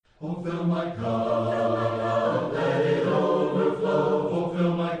Oh, fill my cup, let it overflow. Oh,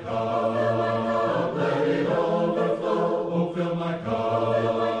 fill my cup, let it overflow. Oh, fill my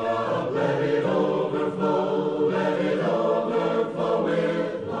cup, let it overflow. Let it overflow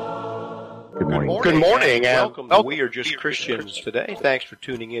with love. Good morning, and welcome to We Are Just Christians today. Thanks for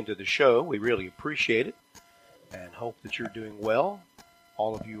tuning into the show. We really appreciate it and hope that you're doing well.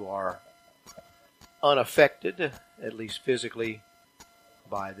 All of you are unaffected, at least physically,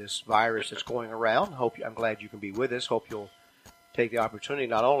 by this virus that's going around. I'm glad you can be with us. Hope you'll take the opportunity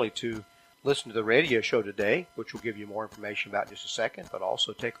not only to listen to the radio show today, which will give you more information about in just a second, but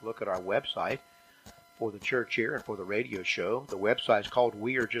also take a look at our website for the church here and for the radio show. The website is called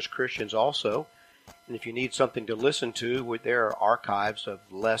We Are Just Christians also. And if you need something to listen to, there are archives of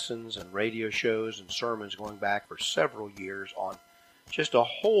lessons and radio shows and sermons going back for several years on just a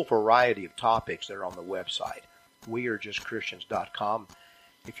whole variety of topics that are on the website, wearejustchristians.com.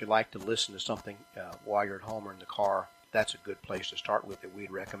 If you'd like to listen to something while you're at home or in the car, that's a good place to start with that we'd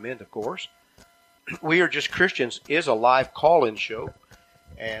recommend, of course. We Are Just Christians is a live call-in show,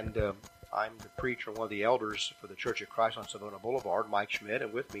 and I'm the preacher and one of the elders for the Church of Christ on Savona Boulevard, Mike Schmidt,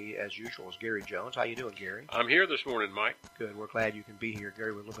 and with me, as usual, is Gary Jones. How you doing, Gary? I'm here this morning, Mike. Good. We're glad you can be here.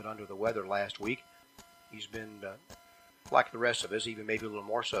 Gary was a little bit under the weather last week. He's been, like the rest of us, even maybe a little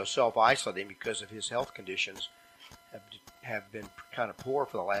more so, self-isolating because of his health conditions have been kind of poor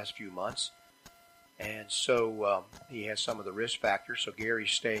for the last few months. And so he has some of the risk factors, so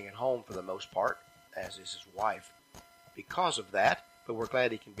Gary's staying at home for the most part, as is his wife, because of that. But we're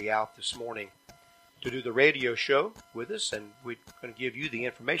glad he can be out this morning to do the radio show with us, and we're going to give you the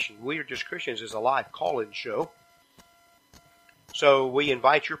information. We Are Just Christians is a live call-in show, so we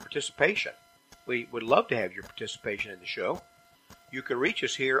invite your participation. We would love to have your participation in the show. You can reach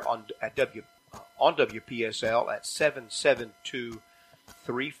us here on WPSL at 772-340-1590.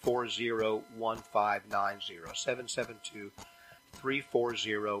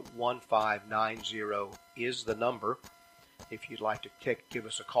 772-340-1590 is the number. If you'd like to give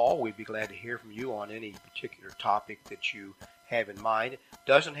us a call, we'd be glad to hear from you on any particular topic that you have in mind. It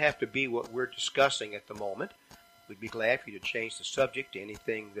doesn't have to be what we're discussing at the moment. We'd be glad for you to change the subject to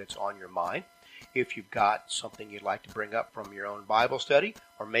anything that's on your mind. If you've got something you'd like to bring up from your own Bible study,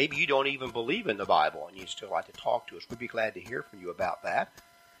 or maybe you don't even believe in the Bible and you'd still like to talk to us, we'd be glad to hear from you about that.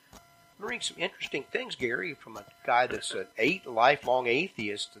 I'm reading some interesting things, Gary, from a guy that's an lifelong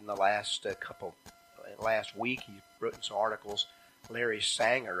atheist in the last week. He wrote some articles, Larry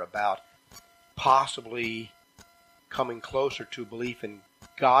Sanger, about possibly coming closer to belief in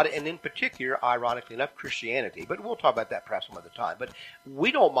God, and in particular, ironically enough, Christianity. But we'll talk about that perhaps some other time. But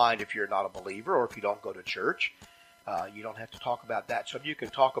we don't mind if you're not a believer or if you don't go to church. You don't have to talk about that. So you can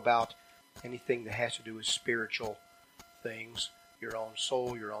talk about anything that has to do with spiritual things, your own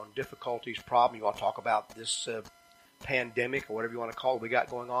soul, your own difficulties, problem. You want to talk about this pandemic or whatever you want to call it we got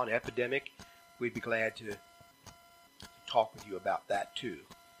going on, epidemic. We'd be glad to talk with you about that too.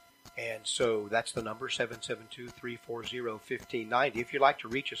 And so that's the number, 772-340-1590. If you'd like to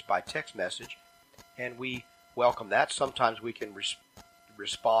reach us by text message, and we welcome that. Sometimes we can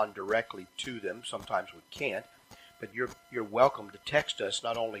respond directly to them. Sometimes we can't. But you're welcome to text us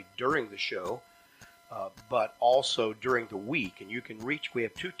not only during the show, but also during the week. And you can reach, we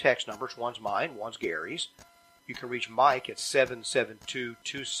have two text numbers. One's mine, one's Gary's. You can reach Mike at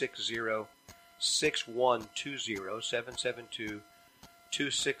 772-260-6120,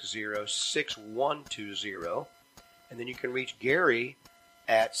 772-260-6120, and then you can reach Gary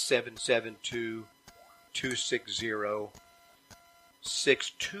at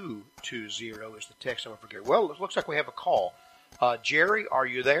 772-260-6220 is the text number for Gary. Well, it looks like we have a call. Jerry, are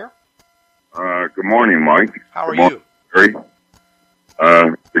you there? Good morning, Mike. How are you? Gary.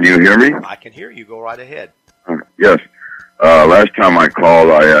 Can you hear me? I can hear you. Go right ahead. Yes. Last time I called,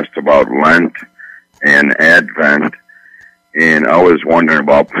 I asked about Lent and Advent, and I was wondering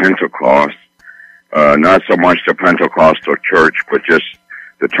about Pentecost. Not so much the Pentecostal church, but just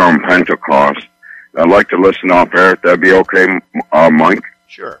the term Pentecost. I'd like to listen off air. If that'd be okay, Mike?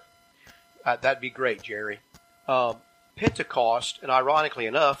 Sure. That'd be great, Jerry. Pentecost, and ironically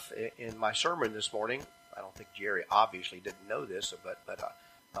enough, in my sermon this morning, I don't think Jerry obviously didn't know this, but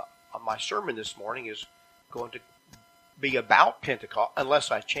my sermon this morning is going to be about Pentecost,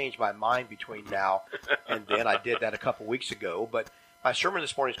 unless I change my mind between now and then. I did that a couple weeks ago, but my sermon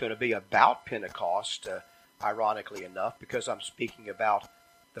this morning is going to be about Pentecost, ironically enough, because I'm speaking about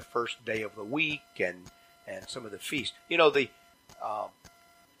the first day of the week and some of the feasts. You know, the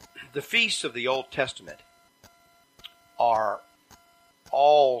feasts of the Old Testament are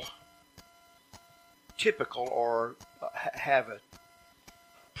all typical or have a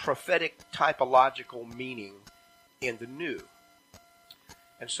prophetic typological meaning in the new.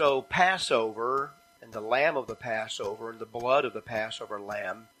 And so Passover and the lamb of the Passover and the blood of the Passover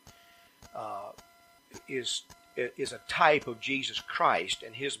lamb is a type of Jesus Christ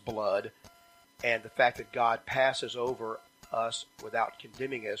and his blood, and the fact that God passes over us without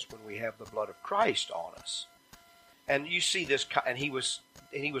condemning us when we have the blood of Christ on us. And you see this, and he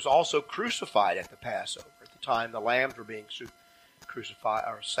was also crucified at the Passover. At the time the lambs were being crucified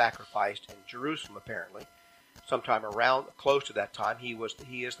or sacrificed in Jerusalem, apparently. Sometime around close to that time, he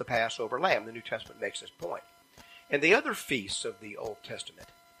is the Passover lamb. The New Testament makes this point. And the other feasts of the Old Testament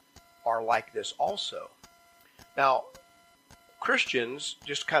are like this also. Now, Christians,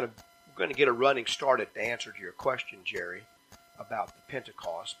 just kind of going to get a running start at the answer to your question, Jerry, about the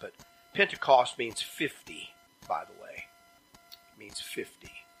Pentecost. But Pentecost means 50, by the way. It means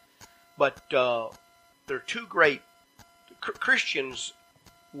 50. But there are two great Christians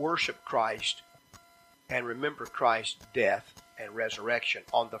worship Christ and remember Christ's death and resurrection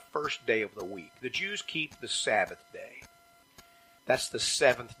on the first day of the week. The Jews keep the Sabbath day. That's the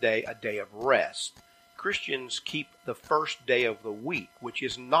seventh day, a day of rest. Christians keep the first day of the week, which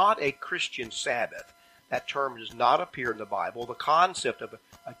is not a Christian Sabbath. That term does not appear in the Bible. The concept of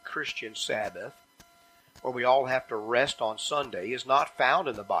a Christian Sabbath, where we all have to rest on Sunday, is not found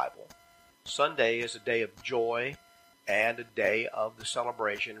in the Bible. Sunday is a day of joy and a day of the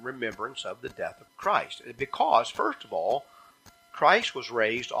celebration and remembrance of the death of Christ. Because, first of all, Christ was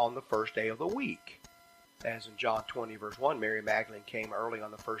raised on the first day of the week. As in John 20, verse 1, Mary Magdalene came early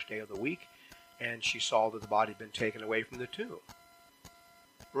on the first day of the week, and she saw that the body had been taken away from the tomb.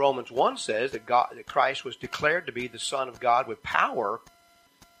 Romans 1 says that Christ was declared to be the Son of God with power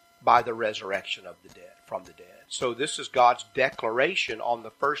by the resurrection of the dead, from the dead. So this is God's declaration on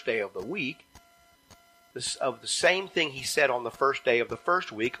the first day of the week of the same thing he said on the first day of the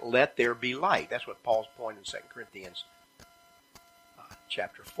first week, let there be light. That's what Paul's point in 2 Corinthians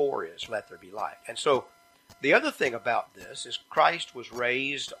chapter 4 is, let there be light. And so the other thing about this is Christ was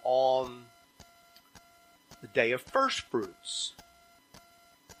raised on the day of first fruits.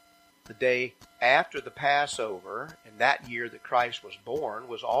 The day after the Passover, and that year that Christ was born,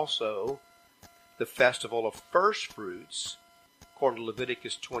 was also the festival of first fruits, according to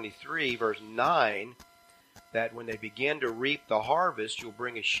Leviticus 23, verse 9, that when they begin to reap the harvest, you'll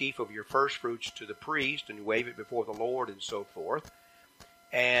bring a sheaf of your first fruits to the priest and wave it before the Lord and so forth.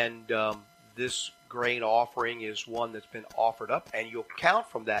 And this grain offering is one that's been offered up, and you'll count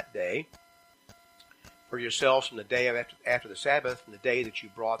from that day for yourselves from the day after the Sabbath, from the day that you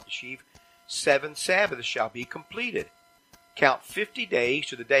brought the sheaf. 7 Sabbaths shall be completed. Count 50 days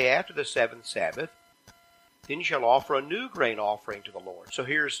to the day after the 7th Sabbath. Then you shall offer a new grain offering to the Lord. So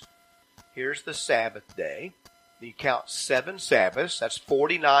here's the Sabbath day. You count 7 Sabbaths. That's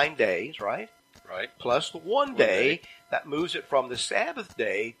 49 days, right? Right. Plus the one day. That moves it from the Sabbath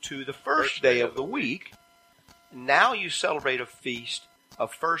day to the first day of the week. Now you celebrate a feast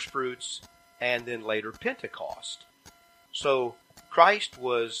of first fruits and then later Pentecost. So Christ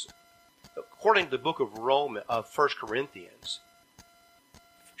was, according to the book of 1 Corinthians,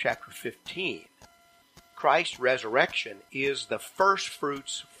 chapter 15, Christ's resurrection is the first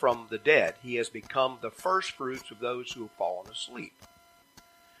fruits from the dead. He has become the first fruits of those who have fallen asleep.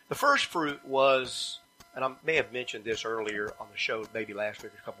 The first fruit was, and I may have mentioned this earlier on the show, maybe last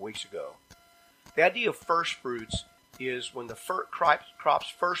week or a couple weeks ago. The idea of first fruits is when the crops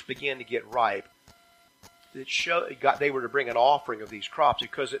first begin to get ripe, they were to bring an offering of these crops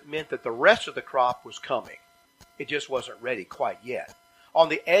because it meant that the rest of the crop was coming. It just wasn't ready quite yet. On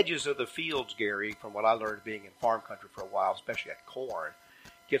the edges of the fields, Gary, from what I learned being in farm country for a while, especially at corn,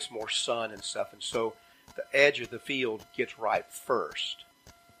 gets more sun and stuff, and so the edge of the field gets ripe first.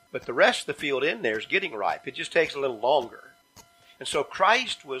 But the rest of the field in there is getting ripe. It just takes a little longer. And so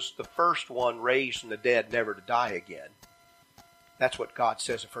Christ was the first one raised from the dead, never to die again. That's what God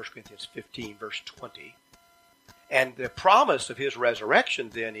says in 1 Corinthians 15, verse 20. And the promise of his resurrection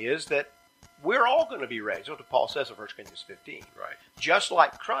then is that we're all going to be raised. That's what Paul says in 1 Corinthians 15. Right. Just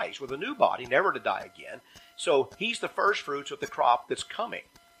like Christ, with a new body, never to die again. So he's the first fruits of the crop that's coming.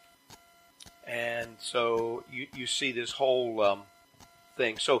 And so you see this whole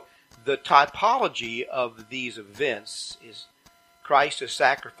thing. So the typology of these events is Christ is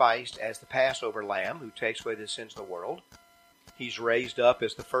sacrificed as the Passover lamb who takes away the sins of the world. He's raised up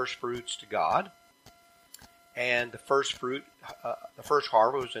as the first fruits to God. And the first fruit, the first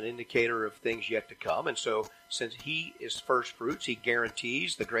harvest was an indicator of things yet to come. And so since he is first fruits, he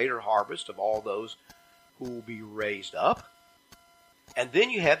guarantees the greater harvest of all those who will be raised up. And then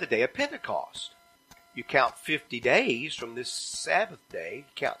you have the day of Pentecost. you count 50 days from this Sabbath day,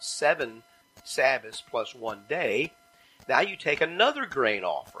 you count 7 Sabbaths plus 1 day. Now you take another grain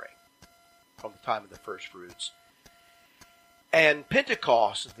offering from the time of the first fruits. And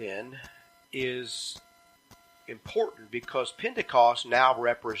Pentecost then is important because Pentecost now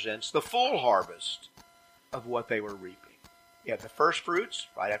represents the full harvest of what they were reaping. You have the first fruits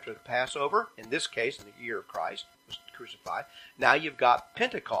right after the Passover, in this case, in the year of Christ, was crucified. Now you've got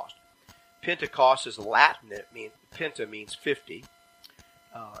Pentecost. Pentecost is Latin. Penta means 50.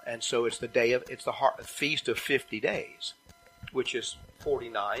 And so it's the feast of 50 days, which is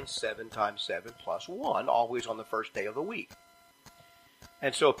 49, 7 times 7 plus 1, always on the first day of the week.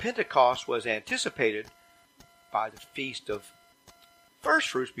 And so Pentecost was anticipated by the feast of first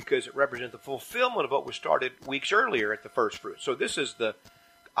fruits because it represents the fulfillment of what was started weeks earlier at the first fruits. So this is the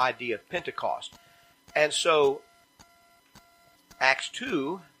idea of Pentecost. And so Acts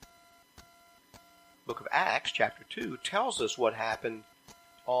 2, book of Acts, chapter 2, tells us what happened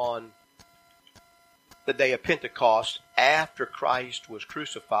on the day of Pentecost after Christ was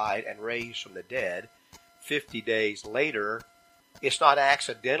crucified and raised from the dead. 50 days later, it's not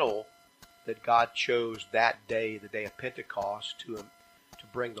accidental that God chose that day, the day of Pentecost, to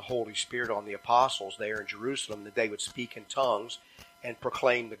bring the Holy Spirit on the apostles there in Jerusalem, that they would speak in tongues and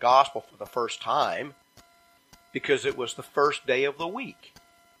proclaim the gospel for the first time, because it was the first day of the week.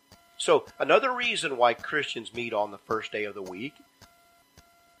 So another reason why Christians meet on the first day of the week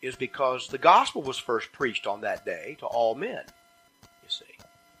is because the gospel was first preached on that day to all men, you see.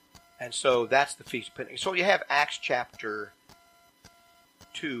 And so that's the Feast of Pentecost. So you have Acts chapter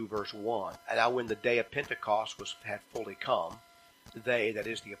 2, verse 1. And now when the day of Pentecost had fully come, they, that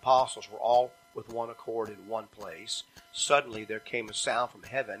is the apostles, were all with one accord in one place. Suddenly there came a sound from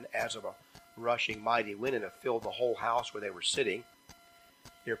heaven as of a rushing mighty wind, and it filled the whole house where they were sitting.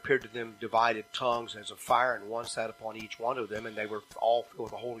 There appeared to them divided tongues as of fire, and one sat upon each one of them, and they were all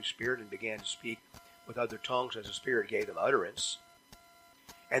filled with the Holy Spirit and began to speak with other tongues as the Spirit gave them utterance.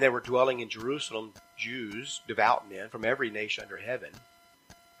 And there were dwelling in Jerusalem Jews, devout men, from every nation under heaven.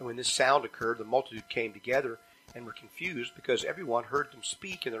 And when this sound occurred, the multitude came together and were confused because everyone heard them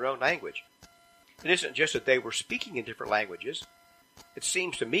speak in their own language. It isn't just that they were speaking in different languages. It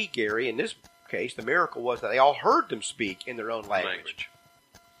seems to me, Gary, in this case, the miracle was that they all heard them speak in their own language.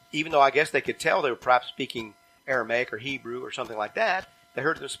 Even though I guess they could tell they were perhaps speaking Aramaic or Hebrew or something like that, they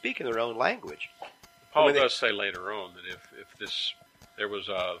heard them speak in their own language. Paul does say later on that if there was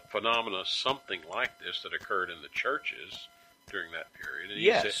a phenomena, something like this that occurred in the churches during that period,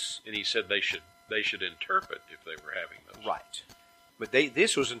 and he said they should interpret if they were having those. Right. But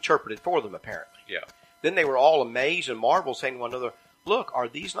this was interpreted for them, apparently. Yeah. Then they were all amazed and marveled, saying to one another, "Look, are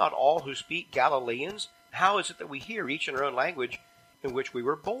these not all who speak Galileans? How is it that we hear each in our own language in which we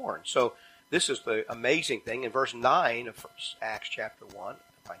were born?" So this is the amazing thing. In verse 9 of Acts chapter 1,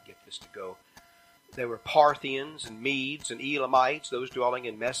 if I can get this to go, there were Parthians and Medes and Elamites, those dwelling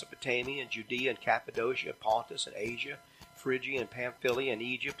in Mesopotamia and Judea and Cappadocia, Pontus and Asia, Phrygia and Pamphylia and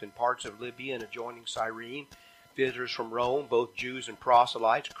Egypt and parts of Libya and adjoining Cyrene, visitors from Rome, both Jews and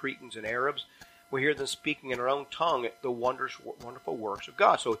proselytes, Cretans and Arabs. We hear them speaking in their own tongue the wonderful works of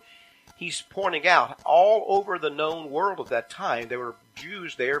God. So he's pointing out all over the known world of that time, there were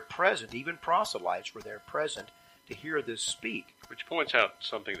Jews there present, even proselytes were there present to hear this speak. Which points out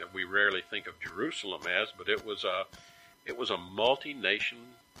something that we rarely think of Jerusalem as, but it was a multi-nation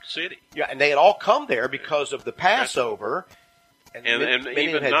city. Yeah, and they had all come there because of the Passover. And many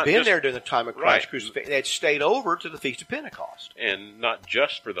of them had been there during the time of Christ's crucifixion. They had stayed over to the Feast of Pentecost. And not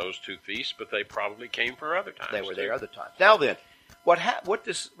just for those two feasts, but they probably came for other times. They were there other times. Now then, what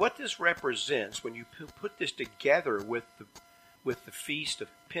this represents when you put this together with the Feast of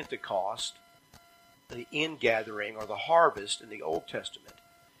Pentecost, the ingathering or the harvest in the Old Testament,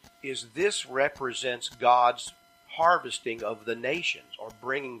 is this represents God's harvesting of the nations, or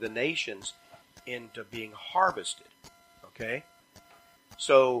bringing the nations into being harvested. Okay?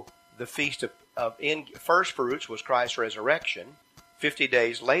 So the Feast of First Fruits was Christ's resurrection. 50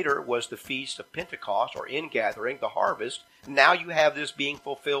 days later was the Feast of Pentecost, or ingathering, the harvest. Now you have this being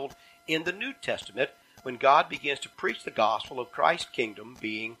fulfilled in the New Testament when God begins to preach the gospel of Christ's kingdom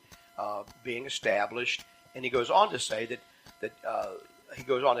being established. And he goes on to say that he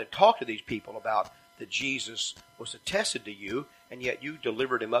goes on to talk to these people about that Jesus was attested to you, and yet you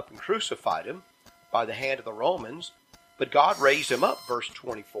delivered him up and crucified him by the hand of the Romans. But God raised him up, verse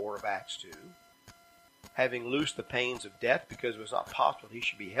 24 of Acts 2, having loosed the pains of death, because it was not possible he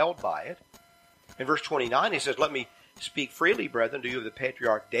should be held by it. In verse 29, he says, "Let me speak freely, brethren, to you of the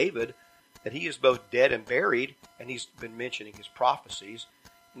patriarch David, that he is both dead and buried," and he's been mentioning his prophecies,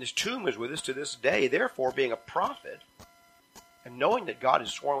 And his tomb is with us to this day. Therefore, being a prophet, and knowing that God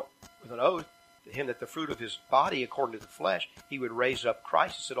has sworn with an oath to him that the fruit of his body, according to the flesh, he would raise up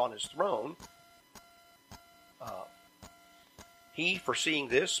Christ to sit on his throne, he, foreseeing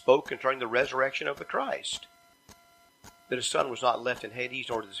this, spoke concerning the resurrection of the Christ, that his son was not left in Hades,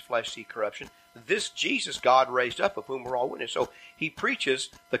 nor did his flesh see corruption. This Jesus God raised up, of whom we're all witnesses. So he preaches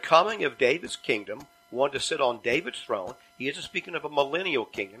the coming of David's kingdom, one to sit on David's throne. He isn't speaking of a millennial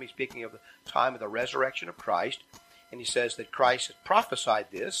kingdom. He's speaking of the time of the resurrection of Christ. And he says that Christ had prophesied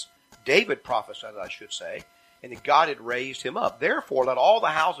this. David prophesied, I should say. And that God had raised him up. Therefore, let all the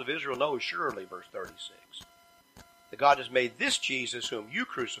house of Israel know surely, verse 36, that God has made this Jesus, whom you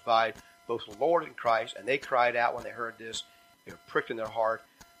crucified, both the Lord and Christ. And they cried out when they heard this. They were pricked in their heart.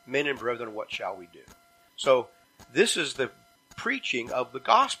 Men and brethren, what shall we do? So this is the preaching of the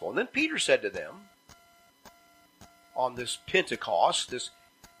gospel. And then Peter said to them, on this Pentecost, this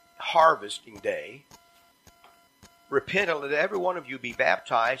harvesting day, repent and let every one of you be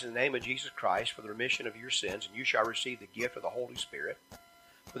baptized in the name of Jesus Christ for the remission of your sins, and you shall receive the gift of the Holy Spirit.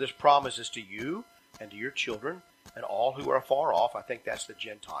 For this promise is to you and to your children and all who are far off. I think that's the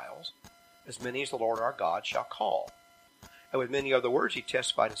Gentiles, as many as the Lord our God shall call. And with many other words he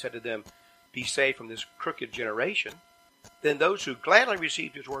testified and said to them, be saved from this crooked generation. Then those who gladly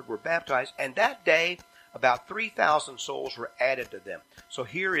received his word were baptized, and that day about 3,000 souls were added to them. So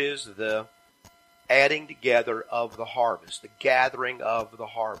here is the adding together of the harvest, the gathering of the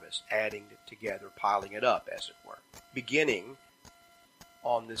harvest, adding it together, piling it up, as it were, beginning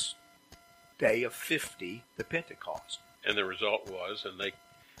on this day of 50, the Pentecost. And the result was,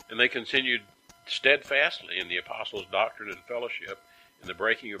 and they continued steadfastly in the apostles' doctrine and fellowship, in the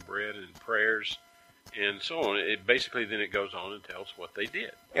breaking of bread and prayers, and so on. It basically then it goes on and tells what they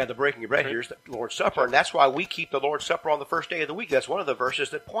did. Yeah, the breaking of bread here is the Lord's Supper, and that's why we keep the Lord's Supper on the first day of the week. That's one of the verses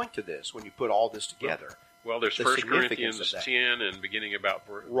that point to this when you put all this together. Well, there's 1 Corinthians 10, and beginning about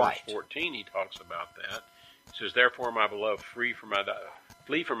verse 14, he talks about that. He says, therefore, my beloved, flee from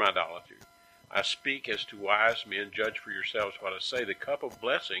idolatry. I speak as to wise men. Judge for yourselves what I say. The cup of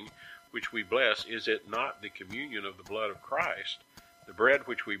blessing which we bless, is it not the communion of the blood of Christ? The bread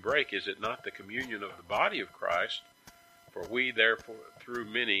which we break, is it not the communion of the body of Christ? For we, therefore, through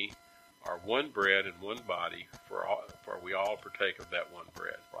many, are one bread and one body, for we all partake of that one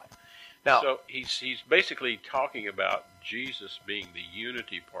bread. Right. Now, so he's basically talking about Jesus being the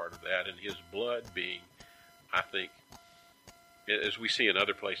unity part of that, and his blood being, I think, as we see in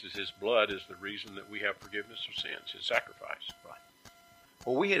other places, his blood is the reason that we have forgiveness of sins, his sacrifice. Right.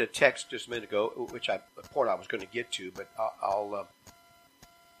 Well, we had a text just a minute ago, a point I was going to get to, but I'll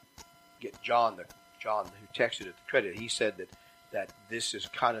get John who texted it the credit. He said that this is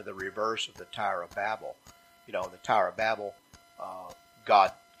kind of the reverse of the Tower of Babel. You know, in the Tower of Babel,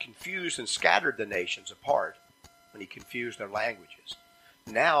 God confused and scattered the nations apart when he confused their languages.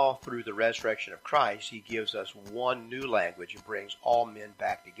 Now, through the resurrection of Christ, he gives us one new language and brings all men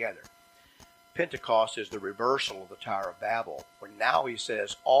back together. Pentecost is the reversal of the Tower of Babel, where now he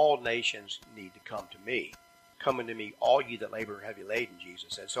says, all nations need to come to me. Come unto me, all ye that labor and heavy laden,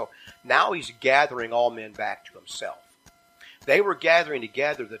 Jesus said. So now he's gathering all men back to himself. They were gathering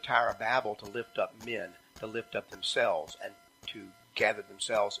together the Tower of Babel to lift up men, to lift up themselves, and to gather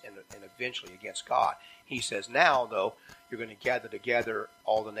themselves and eventually against God. He says now, though, you're going to gather together,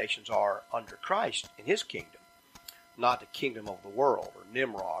 all the nations are under Christ in his kingdom, not the kingdom of the world or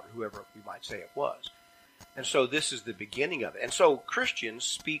Nimrod or whoever we might say it was. And so this is the beginning of it. And so Christians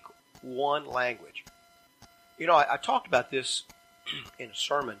speak one language. You know, I talked about this in a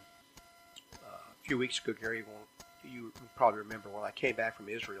sermon a few weeks ago, Gary. You probably remember when I came back from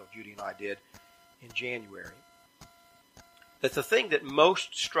Israel, Judy and I did, in January. That the thing that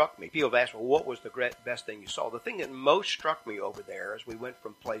most struck me, people have asked, well, what was the best thing you saw? The thing that most struck me over there as we went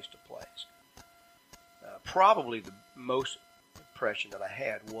from place to place, probably the most impression that I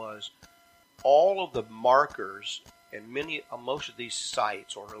had was all of the markers and most of these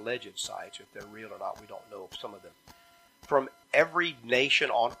sites or alleged sites, if they're real or not, we don't know some of them, from every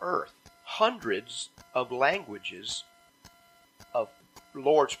nation on earth, hundreds of languages of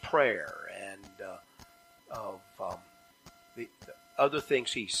Lord's Prayer and of the other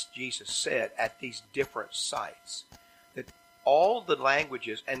things Jesus said at these different sites. That all the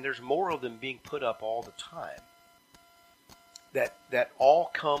languages, and there's more of them being put up all the time, that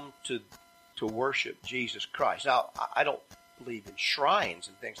all come to worship Jesus Christ. Now, I don't believe in shrines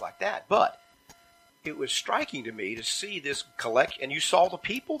and things like that, but it was striking to me to see this collection, and you saw the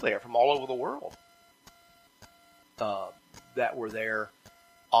people there from all over the world that were there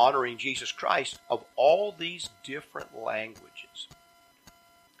honoring Jesus Christ of all these different languages.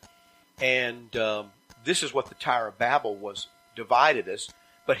 And this is what the Tower of Babel was divided us.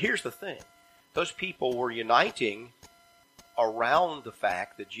 But here's the thing. Those people were uniting around the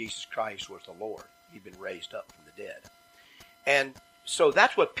fact that Jesus Christ was the Lord. He'd been raised up from the dead. And so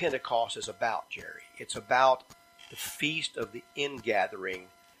that's what Pentecost is about, Jerry. It's about the feast of the ingathering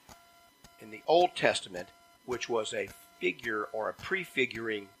in the Old Testament, which was a figure or a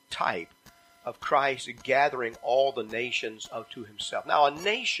prefiguring type of Christ gathering all the nations unto himself. Now, a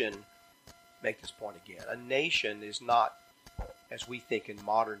nation, make this point again, a nation is not, as we think in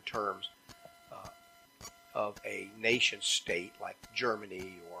modern terms, of a nation state like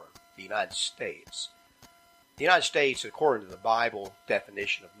Germany or the United States. The United States, according to the Bible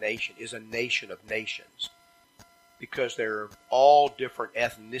definition of nation, is a nation of nations because they're all different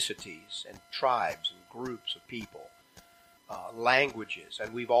ethnicities and tribes and groups of people, languages,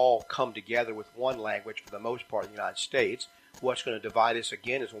 and we've all come together with one language for the most part in the United States. What's going to divide us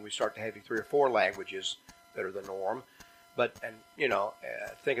again is when we start to having 3 or 4 languages that are the norm. But, and you know,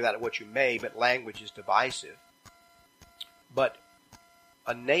 think of that what you may, but language is divisive. But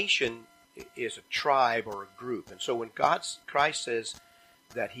a nation is a tribe or a group. And so when Christ says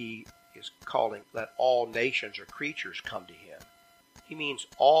that he is calling, let all nations or creatures come to him, he means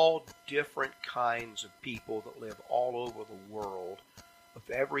all different kinds of people that live all over the world, of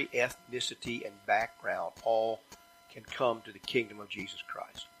every ethnicity and background, all can come to the kingdom of Jesus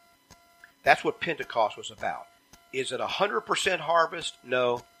Christ. That's what Pentecost was about. Is it 100% harvest?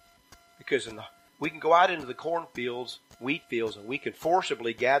 No, because we can go out into the cornfields, wheat fields, and we can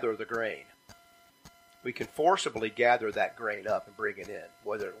forcibly gather the grain. We can forcibly gather that grain up and bring it in,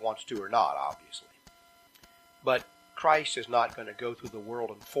 whether it wants to or not, obviously. But Christ is not going to go through the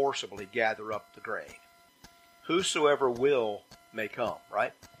world and forcibly gather up the grain. Whosoever will may come,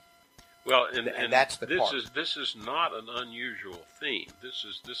 right? Well, and that's the part. This is not an unusual theme.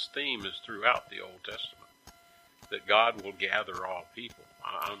 This theme is throughout the Old Testament, that God will gather all people.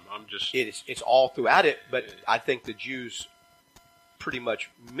 I'm just... It's all throughout it, but I think the Jews pretty much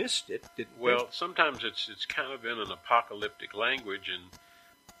missed it, didn't they? Well, sometimes it's kind of in an apocalyptic language, and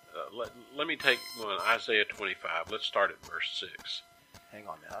let me take Isaiah 25. Let's start at verse 6. Hang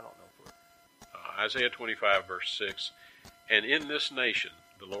on now, I don't know if we're... Isaiah 25, verse 6. And in this nation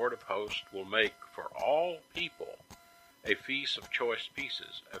the Lord of hosts will make for all people a feast of choice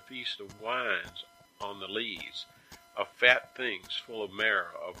pieces, a feast of wines on the lees, of fat things full of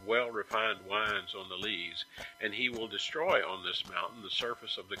marrow, of well-refined wines on the lees. And he will destroy on this mountain the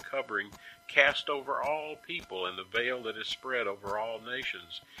surface of the covering cast over all people, and the veil that is spread over all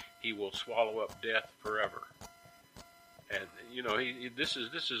nations. He will swallow up death forever. And, you know, this is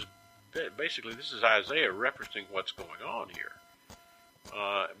basically Isaiah referencing what's going on here.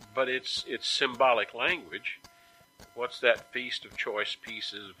 But it's symbolic language. What's that feast of choice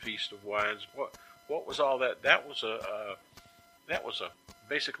pieces, a feast of wines? What was all that? That was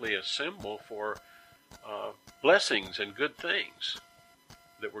basically a symbol for blessings and good things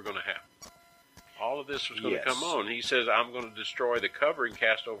that were going to happen. All of this was going to come on. He says, I'm going to destroy the covering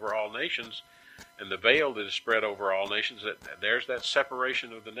cast over all nations, and the veil that is spread over all nations. There's that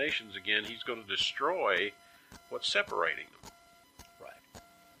separation of the nations again. He's going to destroy what's separating them. Right.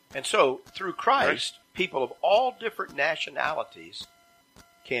 And so, through Christ, people of all different nationalities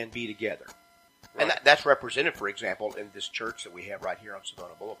can be together. Right. And that's represented, for example, in this church that we have right here on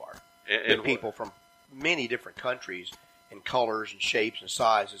Savannah Boulevard. And people from many different countries and colors and shapes and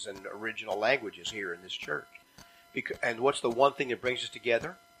sizes and original languages here in this church. And what's the one thing that brings us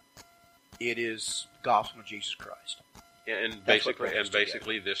together? It is the gospel of Jesus Christ. And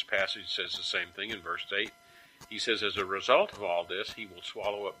basically this passage says the same thing in verse 8. He says, as a result of all this, he will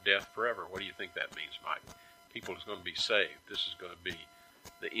swallow up death forever. What do you think that means, Mike? People is going to be saved. This is going to be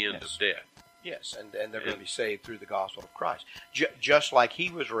the end of death. Yes, and they're going to be saved through the gospel of Christ. Just like he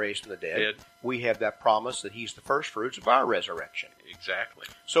was raised from the dead, we have that promise that he's the first fruits of our resurrection. Exactly.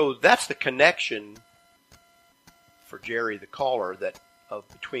 So that's the connection for Jerry the caller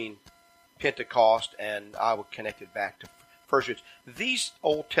between Pentecost, and I would connect it back to first fruits. These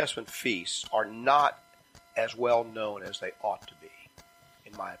Old Testament feasts are not as well known as they ought to be,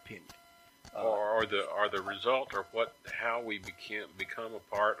 in my opinion. Or the result, or how we become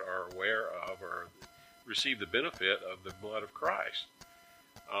a part or aware of or receive the benefit of the blood of Christ.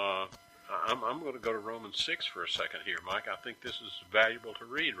 I'm going to go to Romans 6 for a second here, Mike. I think this is valuable to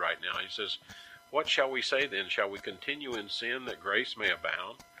read right now. He says, what shall we say then? Shall we continue in sin that grace may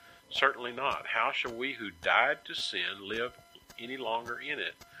abound? Certainly not. How shall we who died to sin live any longer in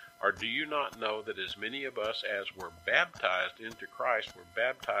it? Or do you not know that as many of us as were baptized into Christ were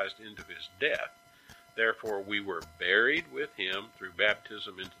baptized into his death? Therefore we were buried with him through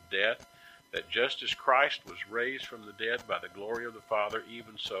baptism into death, that just as Christ was raised from the dead by the glory of the Father,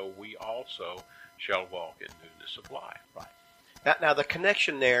 even so we also shall walk in newness of life. Right. Now the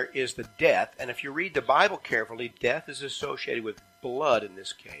connection there is the death, and if you read the Bible carefully, death is associated with blood in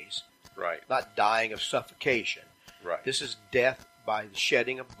this case. Right. Not dying of suffocation. Right. This is death by the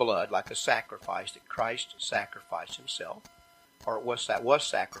shedding of blood, like a sacrifice that Christ sacrificed himself, or was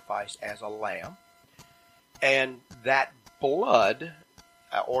sacrificed as a lamb. And that blood,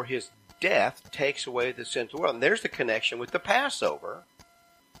 or his death, takes away the sins of the world. And there's the connection with the Passover,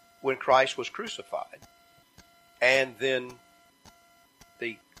 when Christ was crucified. And then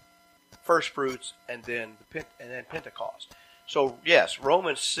the first fruits, and then Pentecost. So, yes,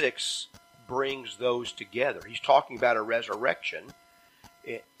 Romans 6 brings those together. He's talking about a resurrection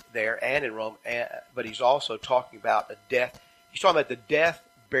there and in Rome, but he's also talking about a death. He's talking about the death,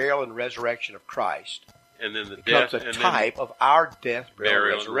 burial, and resurrection of Christ. And then the becomes death, a type of our death,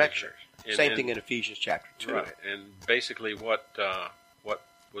 burial, and resurrection. And Same thing in Ephesians chapter 2. Right. And basically what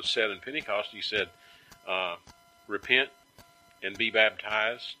was said in Pentecost, he said, repent and be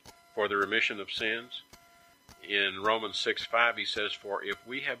baptized for the remission of sins. In Romans 6:5, he says, for if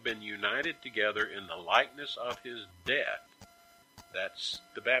we have been united together in the likeness of his death, that's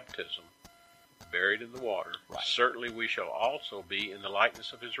the baptism, buried in the water, right, certainly we shall also be in the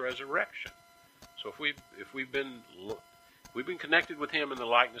likeness of his resurrection. So if we've been connected with him in the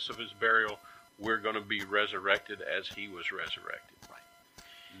likeness of his burial, we're going to be resurrected as he was resurrected. Right.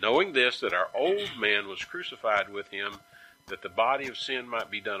 Knowing this, that our old man was crucified with him, that the body of sin might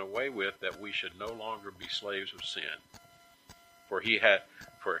be done away with, that we should no longer be slaves of sin. For he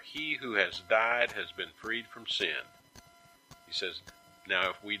who has died has been freed from sin. He says, now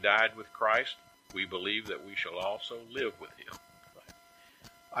if we died with Christ, we believe that we shall also live with him.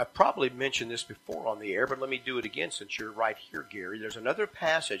 I probably mentioned this before on the air, but let me do it again since you're right here, Gary. There's another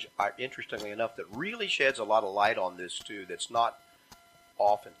passage, interestingly enough, that really sheds a lot of light on this too, that's not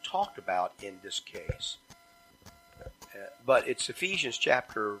often talked about in this case. But it's Ephesians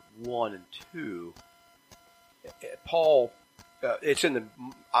chapter 1 and 2. Paul,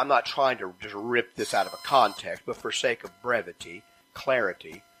 I'm not trying to just rip this out of a context, but for sake of brevity,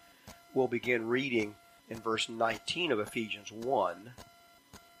 clarity, we'll begin reading in verse 19 of Ephesians 1.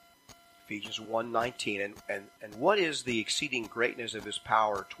 Ephesians 1:19, and what is the exceeding greatness of his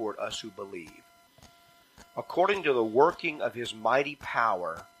power toward us who believe? According to the working of his mighty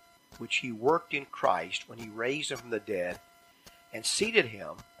power, which he worked in Christ when he raised him from the dead and seated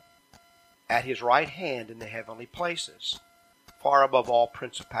him at his right hand in the heavenly places, far above all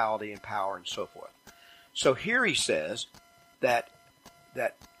principality and power and so forth. So here he says that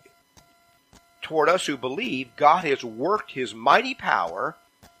toward us who believe, God has worked his mighty power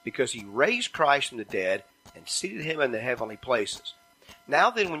because he raised Christ from the dead and seated him in the heavenly places.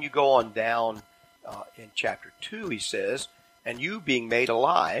 Now then, when you go on down in chapter 2, he says, and you being made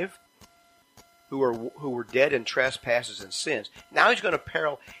alive, who were dead in trespasses and sins. Now he's going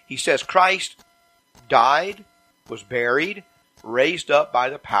to he says Christ died, was buried, raised up by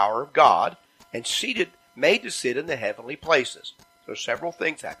the power of God, and made to sit in the heavenly places. So several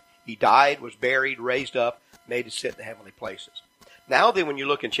things happened. He died, was buried, raised up, made to sit in the heavenly places. Now then, when you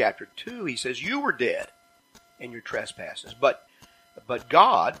look in chapter 2, he says, you were dead in your trespasses. But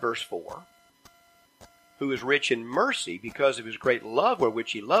God, verse 4, who is rich in mercy because of his great love with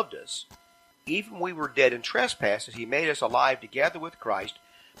which he loved us, even when we were dead in trespasses, he made us alive together with Christ.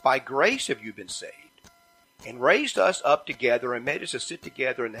 By grace have you been saved, and raised us up together and made us to sit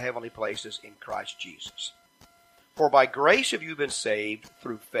together in the heavenly places in Christ Jesus. For by grace have you been saved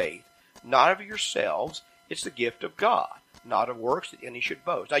through faith, not of yourselves, it's the gift of God, not of works that any should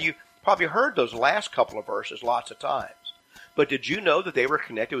boast. Now, you probably heard those last couple of verses lots of times. But did you know that they were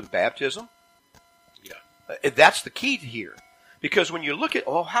connected with baptism? Yeah. That's the key here. Because when you look at,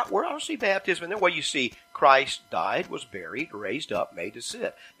 where do I see baptism? And then you see Christ died, was buried, raised up, made to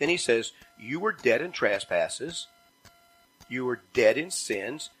sit. Then he says, you were dead in trespasses. You were dead in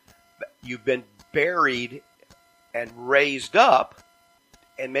sins. You've been buried and raised up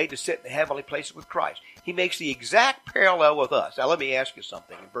and made to sit in the heavenly places with Christ. He makes the exact parallel with us. Now let me ask you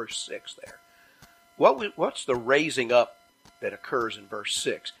something in verse 6 there. What's the raising up that occurs in verse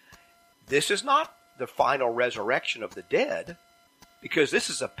 6? This is not the final resurrection of the dead, because this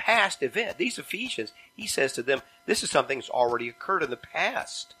is a past event. These Ephesians, he says to them, this is something that's already occurred in the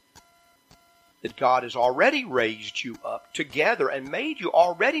past. That God has already raised you up together and made you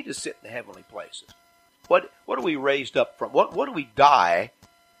already to sit in the heavenly places. What are we raised up from? What do we die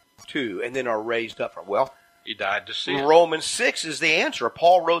to and then are raised up from? Well, he died to sin. Romans 6 is the answer.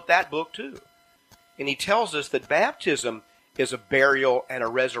 Paul wrote that book too. And he tells us that baptism is a burial and a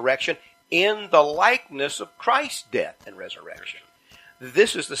resurrection in the likeness of Christ's death and resurrection.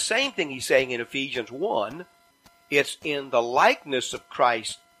 This is the same thing he's saying in Ephesians 1. It's in the likeness of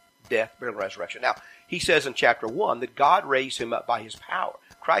Christ's death, burial, and resurrection. Now, he says in chapter 1 that God raised him up by his power,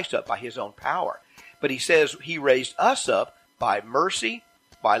 Christ up by his own power. But he says he raised us up by mercy,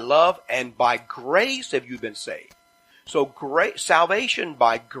 by love, and by grace have you been saved. So salvation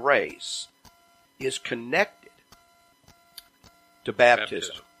by grace is connected to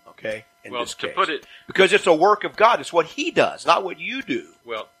baptism. Okay? In this case. Because it's a work of God. It's what he does, not what you do.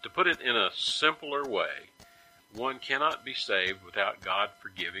 Well, to put it in a simpler way, one cannot be saved without God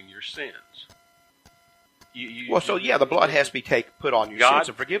forgiving your sins. The blood has to be put on your sins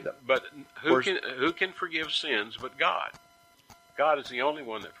and forgive them. But who can forgive sins but God? God is the only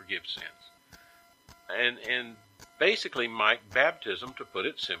one that forgives sins. And basically, Mike, baptism, to put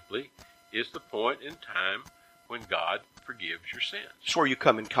it simply, is the point in time when God forgives your sins. It's where you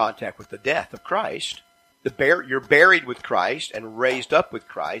come in contact with the death of Christ. You're buried with Christ and raised up with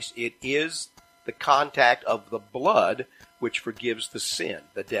Christ. It is the contact of the blood which forgives the sin,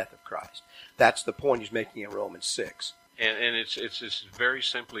 the death of Christ. That's the point he's making in Romans 6. And it's very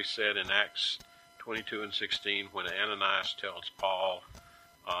simply said in Acts 22 and 16 when Ananias tells Paul,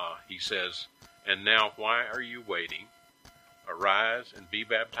 he says, "And now why are you waiting? Arise and be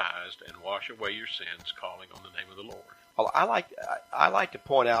baptized and wash away your sins, calling on the name of the Lord." Well, I like to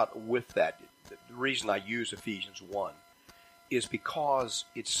point out with that, the reason I use Ephesians 1 is because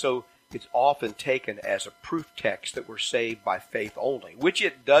it's often taken as a proof text that we're saved by faith only, which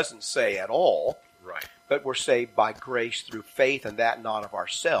it doesn't say at all. Right. But we're saved by grace through faith, and that not of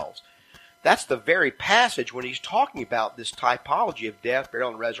ourselves. That's the very passage when he's talking about this typology of death, burial,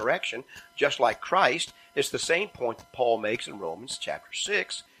 and resurrection, just like Christ. It's the same point that Paul makes in Romans chapter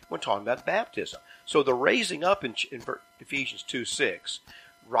 6 when talking about baptism. So the raising up in Ephesians 2:6,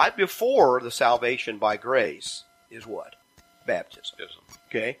 right before the salvation by grace, is what? Baptism.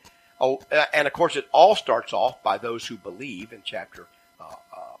 Okay? Oh, and of course it all starts off by those who believe in chapter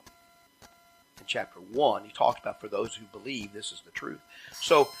 1. He talks about for those who believe this is the truth.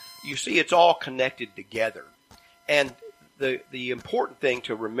 So you see it's all connected together. And the important thing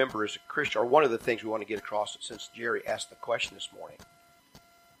to remember as a Christian, or one of the things we want to get across since Jerry asked the question this morning,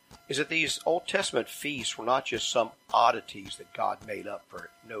 is that these Old Testament feasts were not just some oddities that God made up for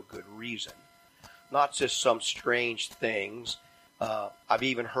no good reason. Not just some strange things. I've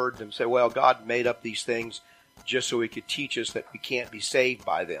even heard them say, well, God made up these things just so he could teach us that we can't be saved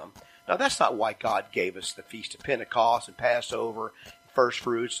by them. Now, that's not why God gave us the Feast of Pentecost and Passover, first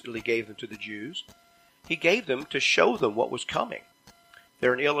fruits, that he gave them to the Jews. He gave them to show them what was coming.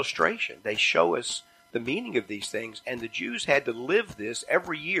 They're an illustration. They show us the meaning of these things, and the Jews had to live this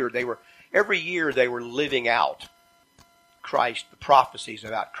every year. Every year they were living out Christ, the prophecies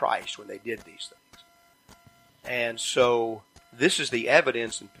about Christ when they did these things. And so this is the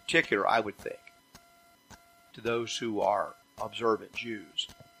evidence in particular, I would think, to those who are observant Jews,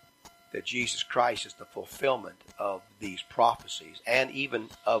 that Jesus Christ is the fulfillment of these prophecies and even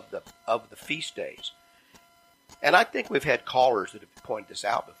of the feast days. And I think we've had callers that have pointed this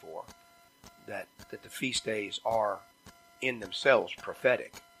out before, that the feast days are in themselves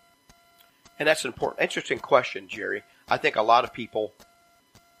prophetic. And that's an interesting question, Jerry. I think a lot of people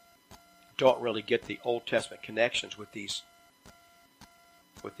don't really get the Old Testament connections with the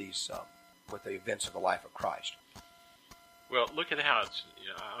events of the life of Christ. Well, look at how it's.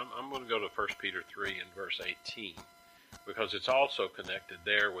 I'm going to go to 1 Peter 3 and verse 18, because it's also connected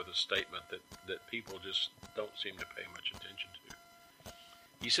there with a statement that people just don't seem to pay much attention to.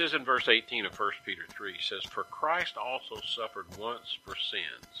 He says in verse 18 of 1 Peter 3, he says, "For Christ also suffered once for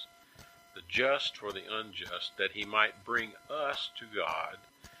sins, the just for the unjust, that he might bring us to God,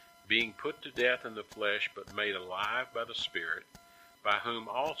 being put to death in the flesh, but made alive by the Spirit, by whom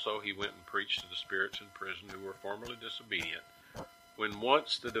also he went and preached to the spirits in prison who were formerly disobedient, when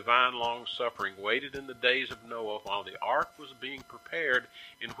once the divine long-suffering waited in the days of Noah while the ark was being prepared,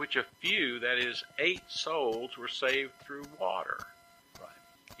 in which a few, that is, 8 souls, were saved through water." Right.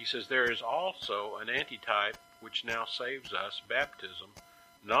 He says, "There is also an antitype which now saves us, baptism,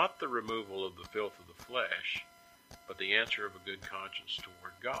 not the removal of the filth of the flesh, but the answer of a good conscience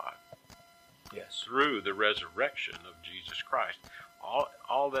toward God." Yes. Through the resurrection of Jesus Christ.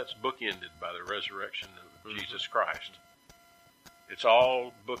 All that's bookended by the resurrection of Jesus Christ. It's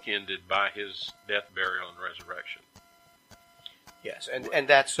all bookended by his death, burial, and resurrection. Yes, and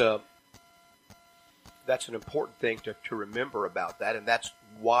that's an important thing to remember about that, and that's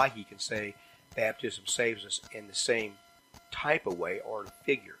why he can say baptism saves us in the same type of way or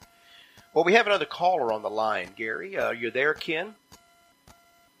figure. Well, we have another caller on the line, Gary. You there, Ken?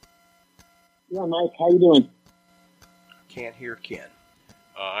 Yeah, Mike, how you doing? Can't hear Ken.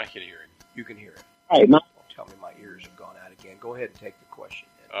 I can hear him. You can hear him. Hi, Mike. Tell me my ears have gone out again. Go ahead and take the question.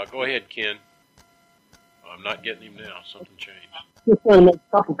 Go ahead, Ken. I'm not getting him now. Something changed. Just want to make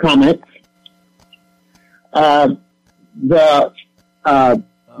a couple comments.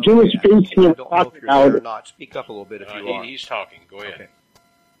 Jewish feast he was I don't know if talking you're there or about. not. Speak up a little bit if you are. He's talking. Go ahead. Okay.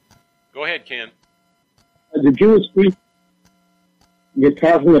 Go ahead, Ken. The Jewish feast you're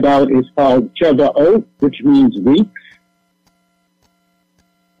talking about is called Shavuot, which means weeks.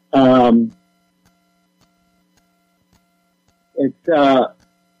 It's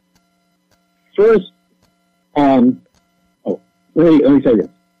first. Let me say this.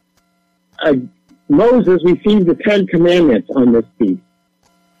 Moses received the 10 Commandments on this feast.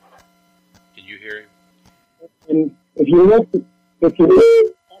 Can you hear him? And if you look,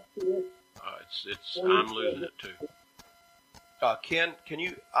 I'm losing it too. Ken, can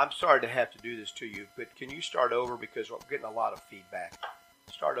you? I'm sorry to have to do this to you, but can you start over because we're getting a lot of feedback.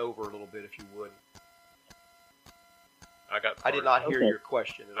 Start over a little bit if you would. I did not hear your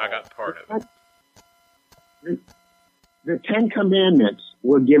question at all. I got part of it. The 10 Commandments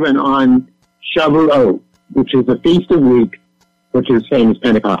were given on Shavuot, which is the Feast of Weeks, which is the same as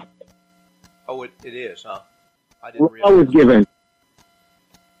Pentecost. Oh, it is, huh? I didn't realize. Always given.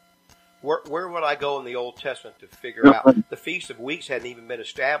 Where would I go in the Old Testament to figure out? The Feast of Weeks hadn't even been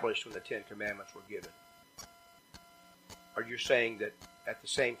established when the 10 Commandments were given. Are you saying that at the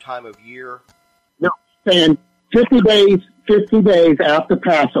same time of year? No, saying 50 days after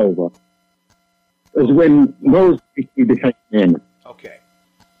Passover is when Moses received the 10 Commandments. Okay.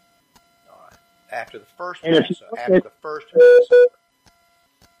 All right. After the first And if you Passover. look After at- the first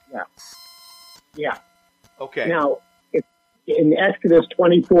Passover. Yeah. Okay. Now, it's in Exodus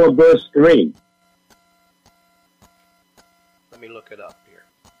 24, verse 3. Let me look it up here.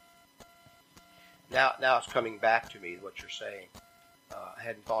 Now it's coming back to me, what you're saying. I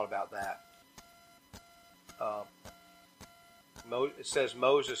hadn't thought about that. It says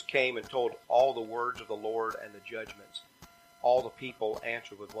Moses came and told all the words of the Lord and the judgments. All the people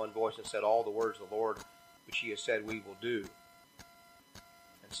answered with one voice and said, all the words of the Lord which he has said we will do.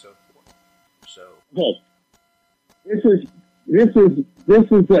 And so forth. So Okay. This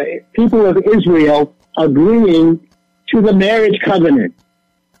is the people of Israel agreeing to the marriage covenant.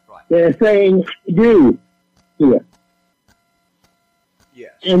 right. They're saying, I do here.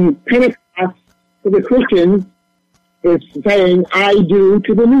 Yes. And Pentecost, for the Christians, is saying, I do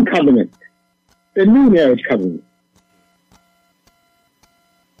to the new covenant, the new marriage covenant.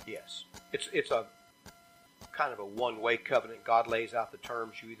 Yes. It's a kind of a one-way covenant. God lays out the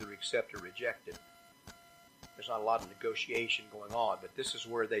terms. You either accept or reject it. There's not a lot of negotiation going on, but this is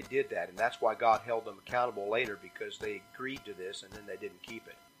where they did that, and that's why God held them accountable later, because they agreed to this and then they didn't keep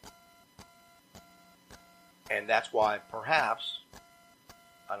it. And that's why perhaps,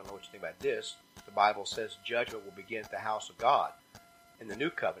 I don't know what you think about this, the Bible says judgment will begin at the house of God in the new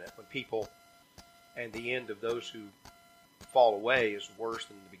covenant, when people, and the end of those who fall away is worse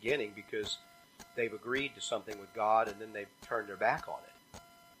than the beginning, because they've agreed to something with God and then they've turned their back on it.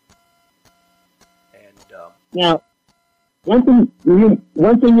 And Now, one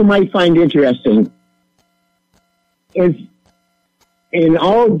thing you might find interesting is in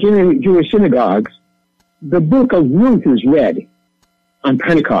all Jewish synagogues, the book of Ruth is read on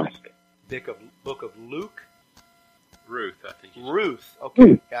Pentecost. book of Luke? Ruth, I think. Ruth. Okay.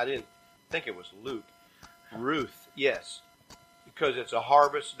 Ruth. I didn't think it was Luke. Ruth, yes. Because it's a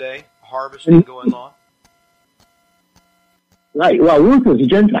harvest day, harvesting going on. Right. Well, Ruth was a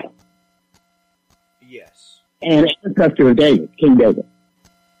Gentile Yes. and ancestor of David, King David.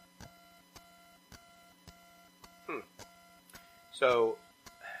 So,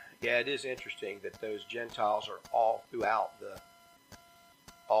 yeah, it is interesting that those Gentiles are all throughout the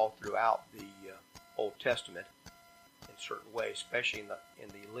Old Testament in certain ways, especially in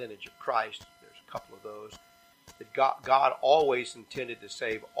the lineage of Christ. There's a couple of those that God always intended to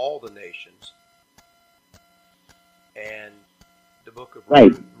save all the nations, and the book of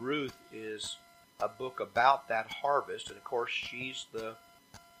Right. Ruth is a book about that harvest, and of course she's the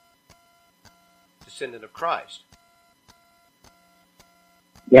descendant of Christ.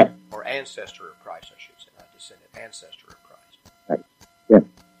 Yeah. Or ancestor of Christ, I should say, not descendant, ancestor of Christ. Right. Yeah.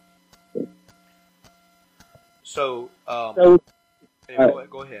 So, So, anyway,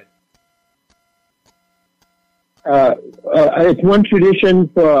 go ahead. it's one tradition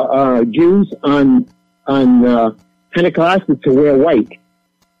for Jews on Pentecost is to wear white,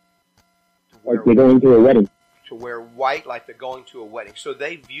 like they're going to a wedding. to wear white like they're going to a wedding. So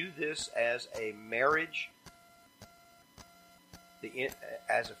they view this as a marriage,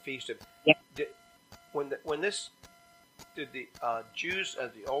 as a feast of. Yeah. Did the Jews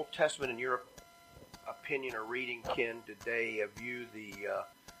of the Old Testament in Europe opinion or reading, Ken, did they view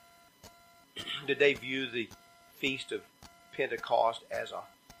the feast of Pentecost as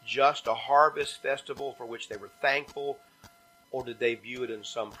just a harvest festival for which they were thankful, or did they view it in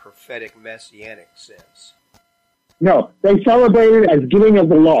some prophetic messianic sense? No, they celebrated as giving of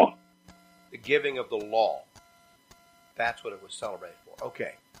the law. The giving of the law. That's what it was celebrated for.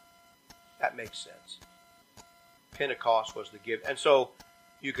 Okay. That makes sense. Pentecost was the give. And so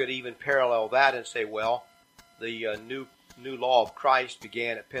you could even parallel that and say, well, the new law of Christ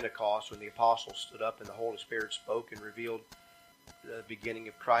began at Pentecost when the apostles stood up and the Holy Spirit spoke and revealed the beginning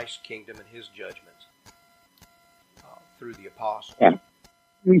of Christ's kingdom and his judgments through the apostles. Yeah.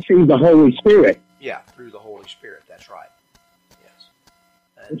 Received the Holy Spirit. Yeah, through the Holy Spirit. That's right. Yes.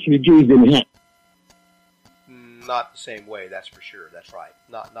 Which the Jews didn't have. Not the same way, that's for sure. That's right.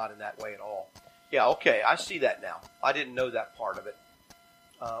 Not in that way at all. Yeah, okay, I see that now. I didn't know that part of it.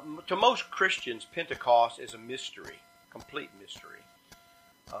 To most Christians, Pentecost is a mystery, complete mystery.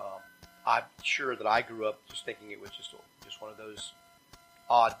 I'm sure that I grew up just thinking it was just one of those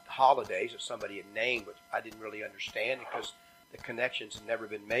odd holidays that somebody had named, but I didn't really understand because the connections had never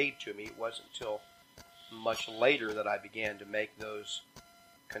been made to me. It wasn't until much later that I began to make those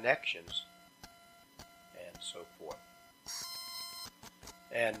connections and so forth.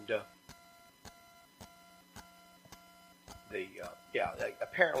 And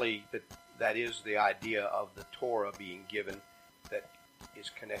apparently that is the idea of the Torah being given, that is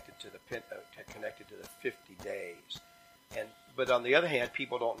connected to the 50 days. But on the other hand,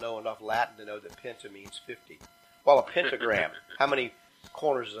 people don't know enough Latin to know that penta means 50. Well, a pentagram. How many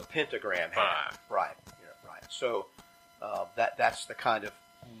corners does a pentagram have? 5. Right. Yeah, right. So that's the kind of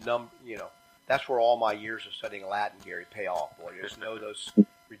that's where all my years of studying Latin, Gary, pay off. Boy, you just know those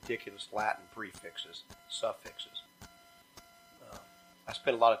ridiculous Latin prefixes, suffixes. I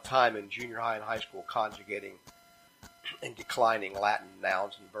spent a lot of time in junior high and high school conjugating and declining Latin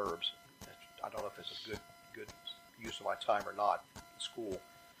nouns and verbs. I don't know if it's a good use of my time or not in school.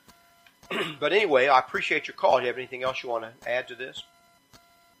 But anyway, I appreciate your call. Do you have anything else you want to add to this?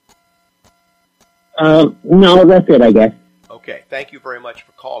 No, that's it, I guess. Okay. Thank you very much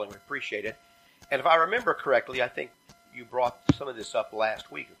for calling. We appreciate it. And if I remember correctly, I think you brought some of this up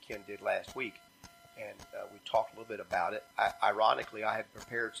last week, or Ken did last week, and we talked a little bit about it. Ironically, I had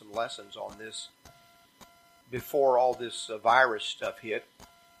prepared some lessons on this before all this virus stuff hit.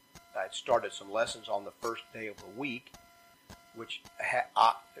 I had started some lessons on the first day of the week, which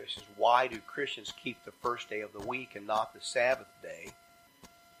this is why do Christians keep the first day of the week and not the Sabbath day?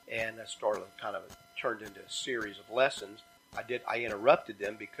 And I started turned into a series of lessons. I interrupted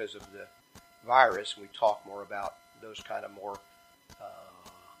them because of the virus, and we talked more about those kind of more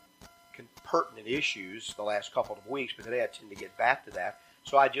pertinent issues the last couple of weeks, but today I tend to get back to that.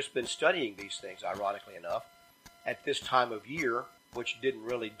 So I've just been studying these things, ironically enough, at this time of year, which didn't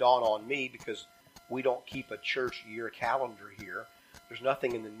really dawn on me because we don't keep a church year calendar here. There's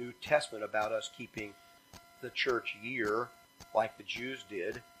nothing in the New Testament about us keeping the church year like the Jews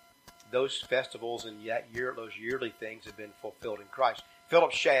did. Those festivals and those yearly things have been fulfilled in Christ.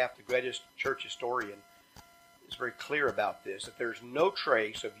 Philip Schaff, the greatest church historian, is very clear about this, that there's no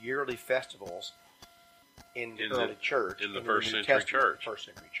trace of yearly festivals in the early church. In the first century church. First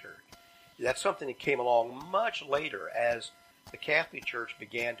century church. That's something that came along much later as the Catholic Church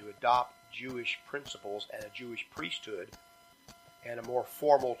began to adopt Jewish principles and a Jewish priesthood and a more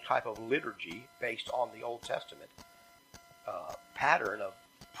formal type of liturgy based on the Old Testament pattern of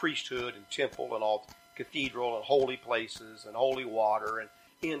priesthood and temple and all cathedral and holy places and holy water and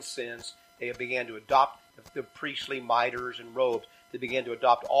incense. They began to adopt the priestly mitres and robes. They began to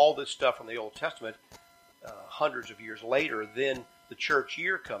adopt all this stuff from the Old Testament hundreds of years later. Then the church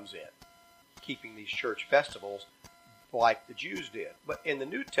year comes in, keeping these church festivals like the Jews did. But in the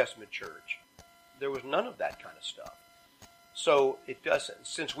New Testament church, there was none of that kind of stuff. So it doesn't,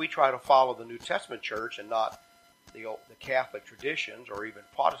 since we try to follow the New Testament church and not the Catholic traditions or even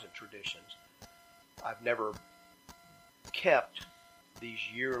Protestant traditions, I've never kept these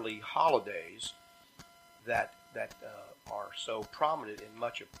yearly holidays that are so prominent in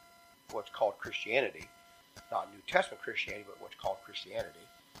much of what's called Christianity, not New Testament Christianity, but what's called Christianity.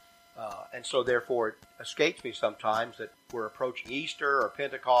 And so therefore it escapes me sometimes that we're approaching Easter or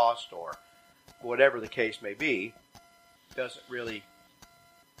Pentecost or whatever the case may be. Doesn't really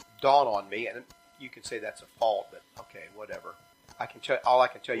dawn on me, and you can say that's a fault, but okay, whatever. All I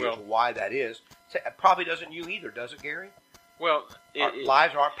can tell you is why that is. It probably doesn't you either, does it, Gary? Well, our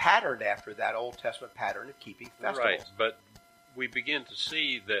lives aren't patterned after that Old Testament pattern of keeping festivals. Right, but we begin to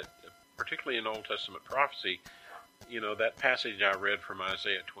see that, particularly in Old Testament prophecy, that passage I read from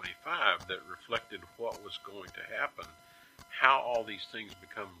Isaiah 25 that reflected what was going to happen, how all these things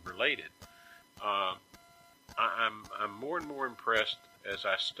become related. I'm more and more impressed as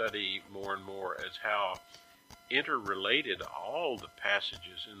I study more and more as how interrelated all the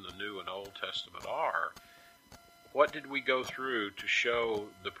passages in the New and Old Testament are. What did we go through to show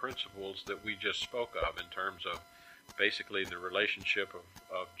the principles that we just spoke of in terms of basically the relationship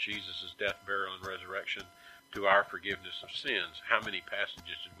of Jesus' death, burial, and resurrection to our forgiveness of sins? How many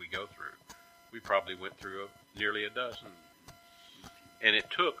passages did we go through? We probably went through nearly a dozen. And it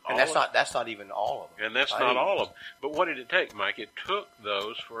took all that's not even all of them. And that's not all of them. But what did it take, Mike? It took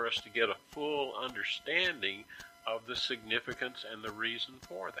those for us to get a full understanding of the significance and the reason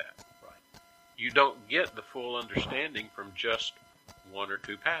for that. Right. You don't get the full understanding from just one or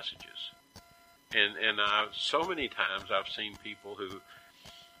two passages. And so many times I've seen people who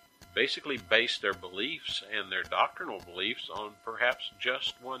basically base their beliefs and their doctrinal beliefs on perhaps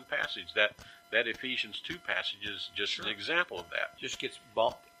just one passage. That Ephesians 2 passage is just an example of that. Just gets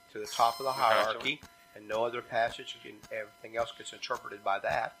bumped to the top of the hierarchy, and no other passage, and everything else gets interpreted by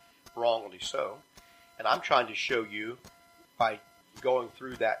that, wrongly so. And I'm trying to show you, by going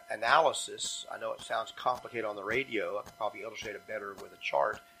through that analysis, I know it sounds complicated on the radio, I could probably illustrate it better with a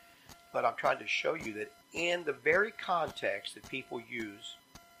chart, but I'm trying to show you that in the very context that people use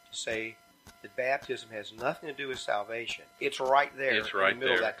to say that baptism has nothing to do with salvation, it's right there in the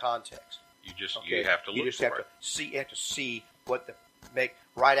middle of that context. You have to look for it. You have to see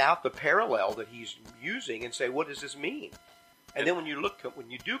write out the parallel that he's using and say, what does this mean? And then when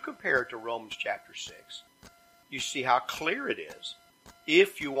you do compare it to Romans chapter 6, you see how clear it is.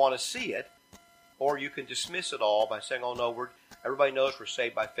 If you want to see it, or you can dismiss it all by saying, "Oh no, everybody knows we're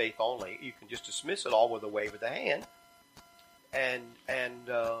saved by faith only." You can just dismiss it all with a wave of the hand,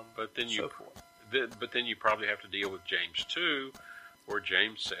 but then so forth. But then you probably have to deal with James 2. Where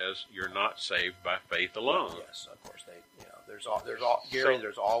James says you're not saved by faith alone. Well, yes, of course.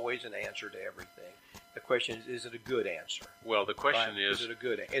 There's always an answer to everything. The question is it a good answer? Well, the question is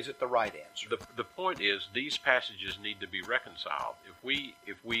is it the right answer? The point is these passages need to be reconciled.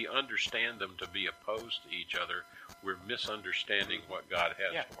 If we understand them to be opposed to each other, we're misunderstanding what God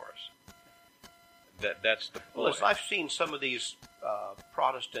has for us. That's the point. Well, listen, I've seen some of these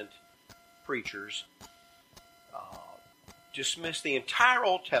Protestant preachers dismiss the entire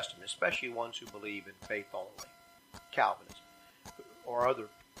Old Testament, especially ones who believe in faith only, Calvinists, or other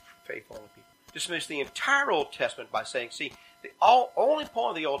faith only people. Dismiss the entire Old Testament by saying, see, the only point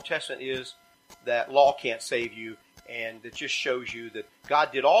of the Old Testament is that law can't save you, and it just shows you that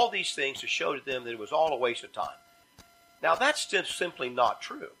God did all these things to show to them that it was all a waste of time. Now, that's just simply not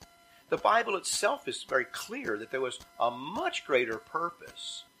true. The Bible itself is very clear that there was a much greater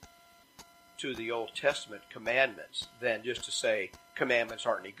purpose to the Old Testament commandments than just to say commandments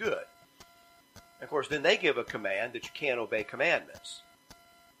aren't any good. And of course, then they give a command that you can't obey commandments.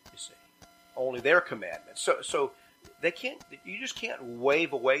 You see, only their commandments. So they can't. You just can't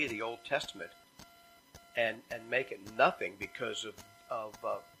wave away the Old Testament and make it nothing because of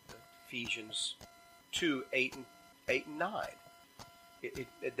Ephesians 2, 8 and 9.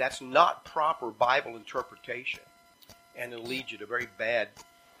 That's not proper Bible interpretation, and it'll lead you to very bad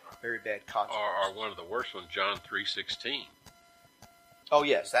consequences. Or one of the worst ones, John 3:16. Oh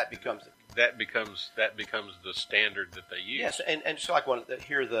yes, that becomes the standard that they use. Yes, and so like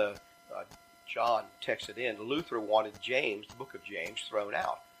John texted in. Luther wanted James, the book of James, thrown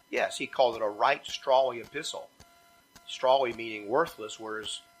out. Yes, he called it a right strawy epistle. Strawy meaning worthless,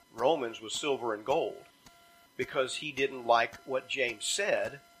 whereas Romans was silver and gold, because he didn't like what James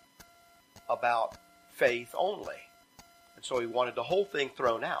said about faith only. And so he wanted the whole thing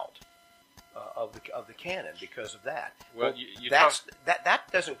thrown out of the canon because of that. Well,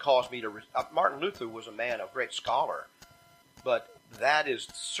 that doesn't cause me to. Martin Luther was a man of great scholar, but that is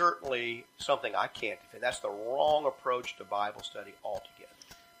certainly something I can't defend. That's the wrong approach to Bible study altogether.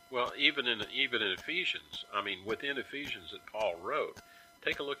 Well, even in Ephesians, within Ephesians that Paul wrote,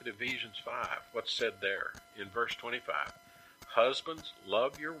 take a look at Ephesians 5. What's said there in verse 25? Husbands,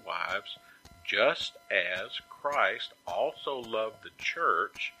 love your wives, just as Christ also loved the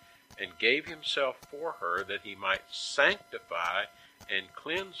church and gave himself for her, that he might sanctify and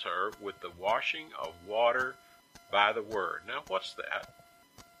cleanse her with the washing of water by the word. Now, what's that?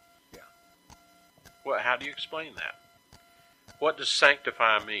 Yeah. Well, how do you explain that? What does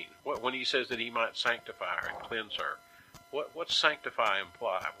sanctify mean? When he says that he might sanctify her and cleanse her, What's sanctify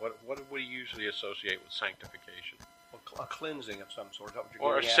imply? What do we usually associate with sanctification? A cleansing of some sort. Is that what you're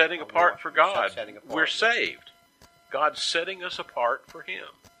Or a getting at? setting apart for God. Setting apart, We're yes. saved. God's setting us apart for Him.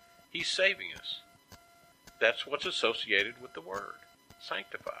 He's saving us. That's what's associated with the word,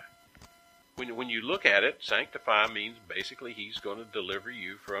 sanctify. When you look at it, sanctify means basically He's going to deliver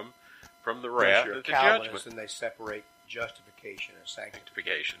you from the wrath You're and the Calvinist, judgment. and they separate justification and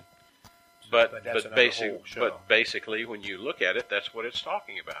sanctification. But that's another whole show. basically, when you look at it, that's what it's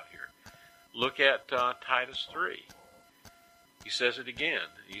talking about here. Look at Titus 3. He says it again.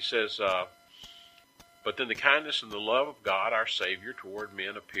 He says, but then the kindness and the love of God our Savior toward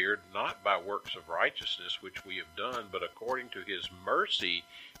men appeared not by works of righteousness which we have done, but according to His mercy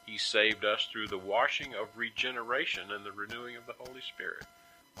He saved us through the washing of regeneration and the renewing of the Holy Spirit.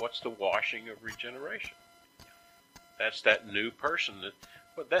 What's the washing of regeneration? That's that new person.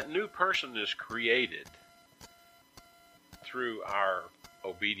 But that new person is created through our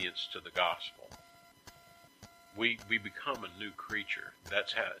obedience to the gospel. We become a new creature.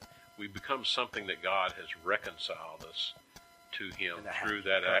 That's how we become something that God has reconciled us to Him through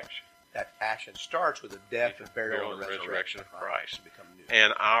that action. That action starts with the death and burial and resurrection of Christ to become new.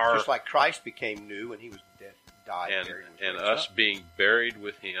 And just like Christ became new when He was dead, died, buried, and us being buried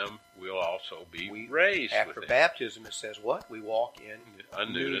with Him, we'll also be raised with Him. After baptism, it says what? We walk in a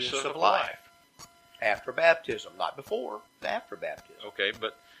newness of life. After baptism, not before, after baptism. Okay,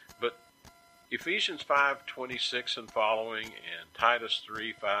 but Ephesians 5:26 and following, and Titus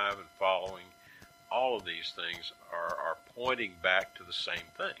 3:5 and following, all of these things are pointing back to the same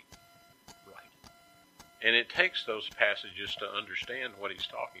thing. Right. And it takes those passages to understand what he's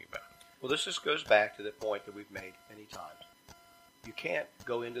talking about. Well, this just goes back to the point that we've made many times. You can't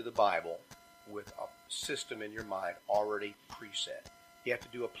go into the Bible with a system in your mind already preset. You have to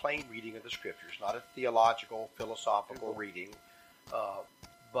do a plain reading of the Scriptures, not a theological, philosophical reading,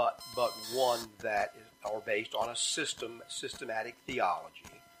 but one that is based on a systematic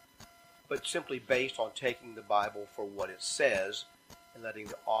theology, but simply based on taking the Bible for what it says and letting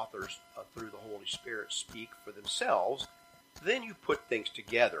the authors, through the Holy Spirit, speak for themselves. Then you put things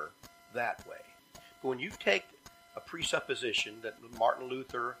together that way. But when you take a presupposition that Martin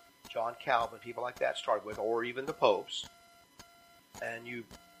Luther, John Calvin, people like that started with, or even the popes, and you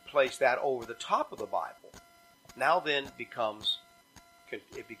place that over the top of the Bible, now then it becomes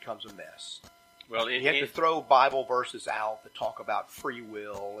a mess. Well, you have to throw Bible verses out that talk about free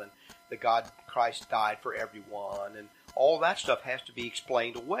will and that Christ died for everyone, and all that stuff has to be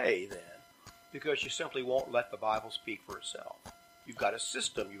explained away then, because you simply won't let the Bible speak for itself. You've got a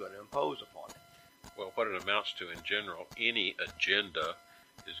system you've got to impose upon it. Well, what it amounts to in general, any agenda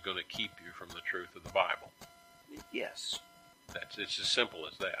is going to keep you from the truth of the Bible. Yes. It's as simple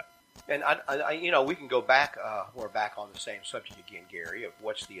as that. And we can go back. We're back on the same subject again, Gary, of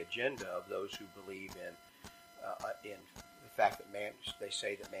what's the agenda of those who believe in the fact that they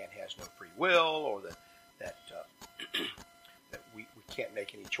say that man has no free will, or that we can't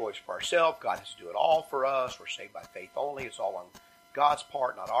make any choice for ourselves. God has to do it all for us. We're saved by faith only. It's all on God's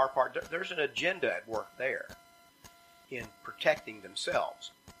part, not our part. There's an agenda at work there in protecting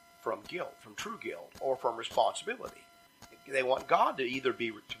themselves from guilt, from true guilt, or from responsibility. They want God to either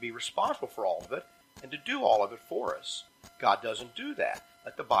be responsible for all of it and to do all of it for us. God doesn't do that.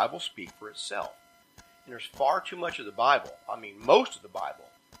 Let the Bible speak for itself. And there's far too much of the Bible, most of the Bible,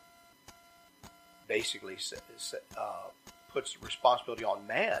 basically puts responsibility on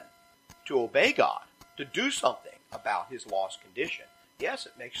man to obey God, to do something about his lost condition. Yes,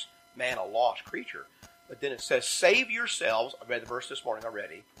 it makes man a lost creature, but then it says, save yourselves. I read the verse this morning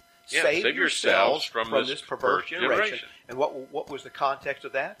already. Yeah, save yourselves from this perverse generation. And what was the context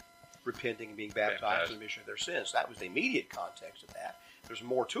of that? Repenting and being baptized in the remission of their sins. That was the immediate context of that. There's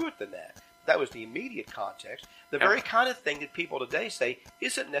more to it than that. That was the immediate context. The very kind of thing that people today say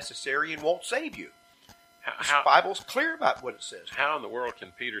isn't necessary and won't save you. The Bible's clear about what it says. How in the world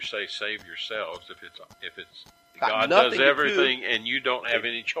can Peter say save yourselves if it's God does everything and you don't have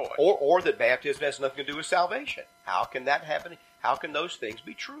any choice? Or that baptism has nothing to do with salvation. How can that happen? How can those things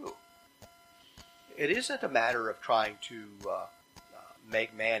be true? It isn't a matter of trying to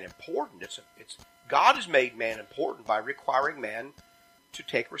make man important. It's God has made man important by requiring man to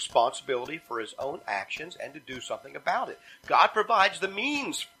take responsibility for his own actions and to do something about it. God provides the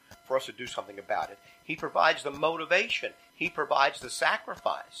means for us to do something about it. He provides the motivation. He provides the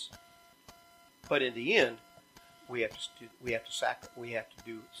sacrifice. But in the end, we have to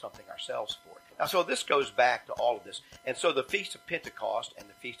do something ourselves for it. Now, so this goes back to all of this. And so the Feast of Pentecost and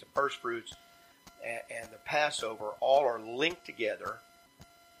the Feast of First Fruits and the Passover all are linked together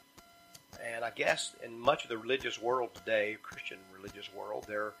And I guess in much of the religious world today, Christian religious world,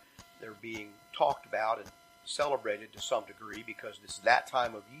 they're being talked about and celebrated to some degree because it's that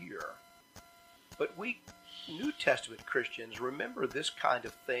time of year. But we New Testament Christians remember this kind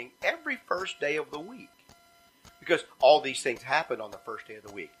of thing every first day of the week, because all these things happen on the first day of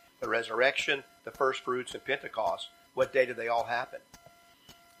the week. The resurrection, the first fruits, and Pentecost. What day do they all happen?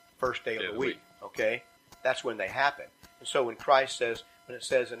 First day of the week. Okay? That's when they happen. And so when Christ says, when it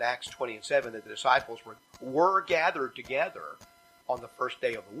says in Acts 20:7 that the disciples were gathered together on the first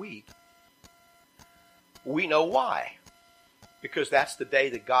day of the week, we know why. Because that's the day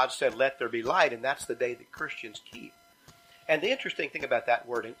that God said, let there be light, and that's the day that Christians keep. And the interesting thing about that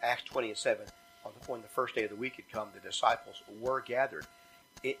word in Acts 20:7, when the first day of the week had come, the disciples were gathered.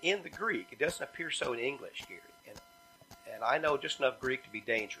 In the Greek, it doesn't appear so in English here. And I know just enough Greek to be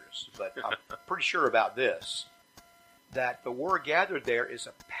dangerous, but I'm pretty sure about this, that the word gathered there is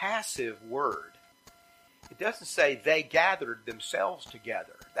a passive word. It doesn't say they gathered themselves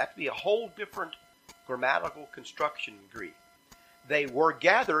together. That'd be a whole different grammatical construction in Greek. They were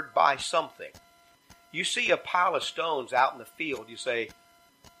gathered by something. You see a pile of stones out in the field, you say,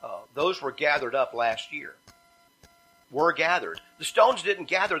 those were gathered up last year. Were gathered. The stones didn't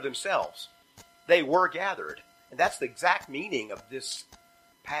gather themselves. They were gathered. And that's the exact meaning of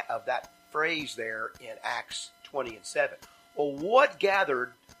that phrase there in Acts 20:7. Well, what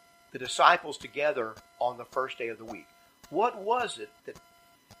gathered the disciples together on the first day of the week? What was it that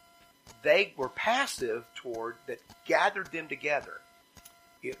they were passive toward that gathered them together?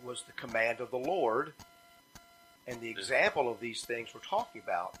 It was the command of the Lord and the example of these things we're talking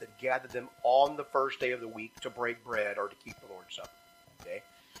about that gathered them on the first day of the week to break bread or to keep the Lord's Supper. Okay?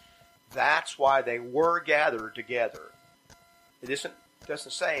 That's why they were gathered together. It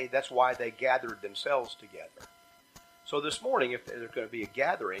doesn't say that's why they gathered themselves together. So this morning, if there's going to be a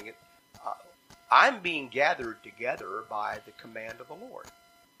gathering, I'm being gathered together by the command of the Lord.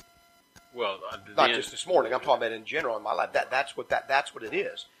 Well, not just this morning. I'm talking about in general in my life. That's what it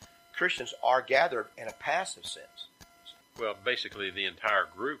is. Christians are gathered in a passive sense. Well, basically, the entire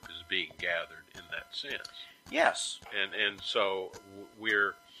group is being gathered in that sense. Yes. And so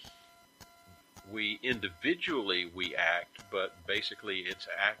we individually we act, but basically it's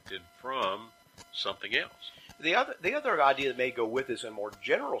acted from something else. The other idea that may go with this in a more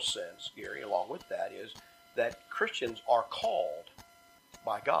general sense, Gary, along with that, is that Christians are called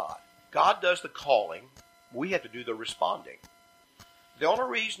by God. God does the calling. We have to do the responding. The only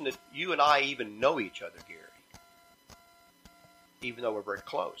reason that you and I even know each other, Gary, even though we're very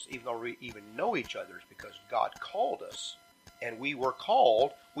close, even though we even know each other, is because God called us, and we were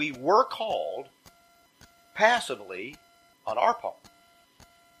called passively on our part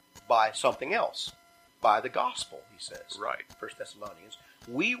by something else, by the gospel, he says. Right. 1 Thessalonians.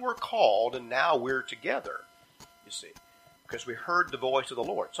 We were called, and now we're together, you see, because we heard the voice of the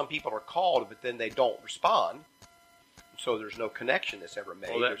Lord. Some people are called, but then they don't respond. So there's no connection that's ever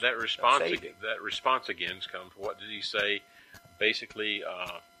made. Well, that response again comes. What did he say? Basically,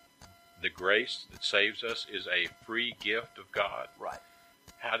 the grace that saves us is a free gift of God. Right.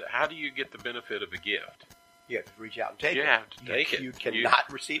 How do you get the benefit of a gift? You have to reach out and take it. You have to take it. You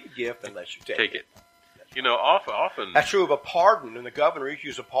cannot receive a gift unless you take it. You know, often that's true of a pardon, and the governor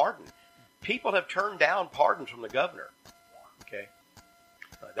issues a pardon. People have turned down pardons from the governor. Okay.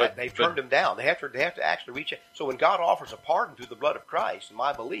 They've turned them down. They have to actually reach out. So when God offers a pardon through the blood of Christ, in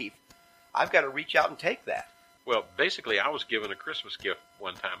my belief, I've got to reach out and take that. Well, basically, I was given a Christmas gift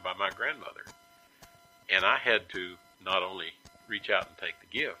one time by my grandmother, and I had to not only reach out and take the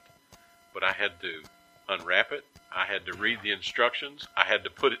gift, but I had to unwrap it. I had to read the instructions. I had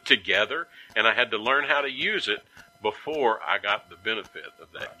to put it together, and I had to learn how to use it before I got the benefit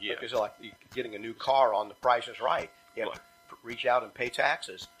of that gift. It's like getting a new car on The Price is Right. You have to reach out and pay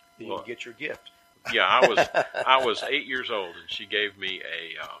taxes, then you can get your gift. Yeah, I was 8 years old, and she gave me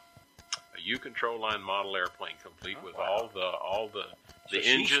a U-Control line model airplane, complete with all the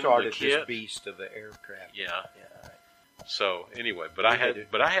engine, she started the kit. This beast of the aircraft. Yeah. Right. So anyway,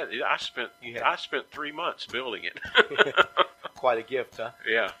 I spent 3 months building it. Quite a gift, huh?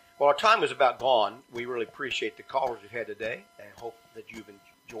 Yeah. Well, our time is about gone. We really appreciate the callers we've had today, and hope that you've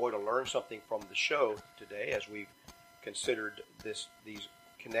enjoyed or learned something from the show today as we've considered these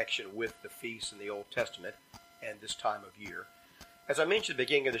connection with the feasts in the Old Testament and this time of year. As I mentioned at the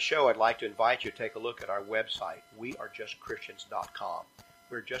beginning of the show, I'd like to invite you to take a look at our website, wearejustchristians.com.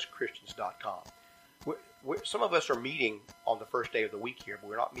 Wearejustchristians.com. Some of us are meeting on the first day of the week here, but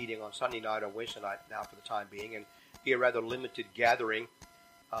we're not meeting on Sunday night or Wednesday night now for the time being, and be a rather limited gathering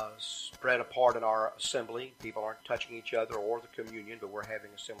spread apart in our assembly. People aren't touching each other or the communion, but we're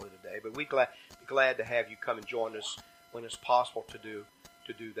having assembly today. But we'd be glad to have you come and join us when it's possible to do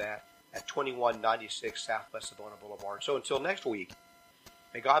that at 2196 Southwest Savannah Boulevard. So until next week,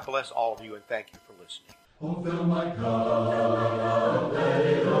 may God bless all of you, and thank you for listening. Oh, fill my cup, let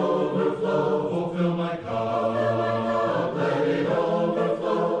it overflow. Oh, fill my cup, let it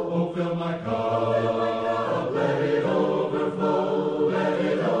overflow. Oh, fill my cup.